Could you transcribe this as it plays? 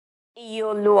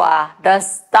Iyioluwa, the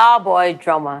star boy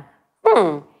drummer.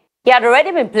 He had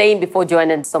already been playing before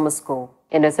joining summer school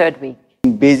in the third week.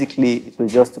 Basically, it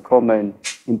was just to come and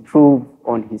improve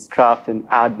on his craft and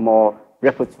add more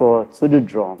repertoire to the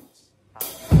drums.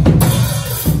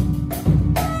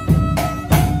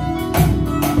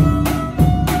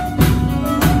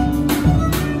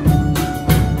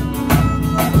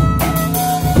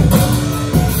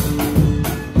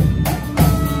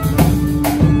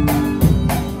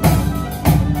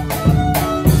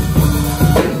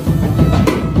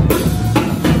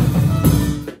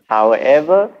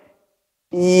 However,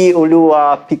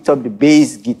 Iyioluwa picked up the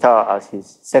bass guitar as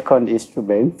his second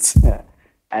instrument,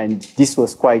 and this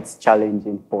was quite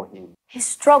challenging for him. He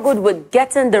struggled with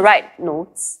getting the right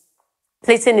notes,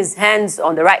 placing his hands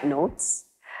on the right notes,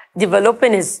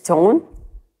 developing his tone,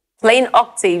 playing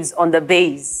octaves on the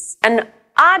bass, and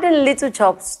adding little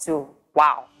chops too.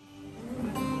 Wow.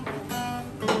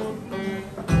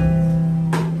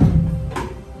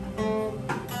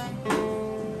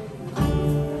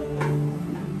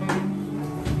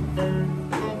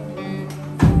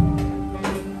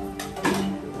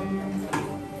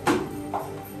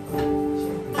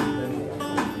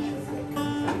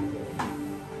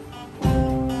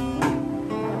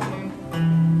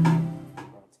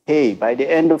 Hey, by the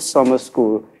end of summer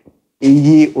school,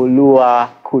 Iyioluwa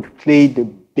could play the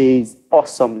bass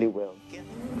awesomely well.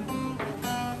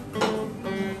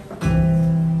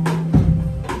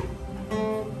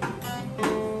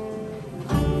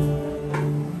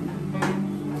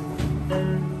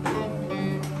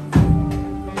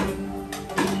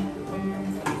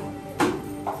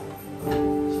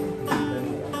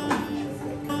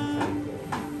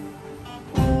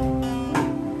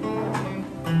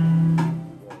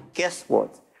 Guess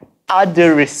what? At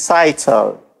the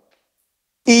recital,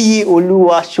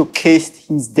 Iyioluwa showcased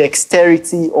his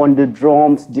dexterity on the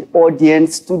drums. The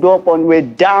audience stood up and were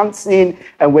dancing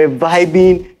and were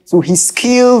vibing to his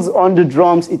skills on the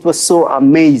drums. It was so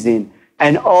amazing.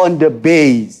 And on the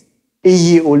bass,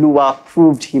 Iyioluwa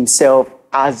proved himself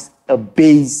as a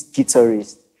bass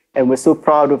guitarist. And we're so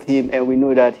proud of him, and we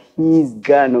know that he's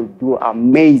gonna do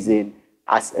amazing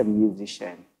as a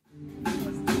musician.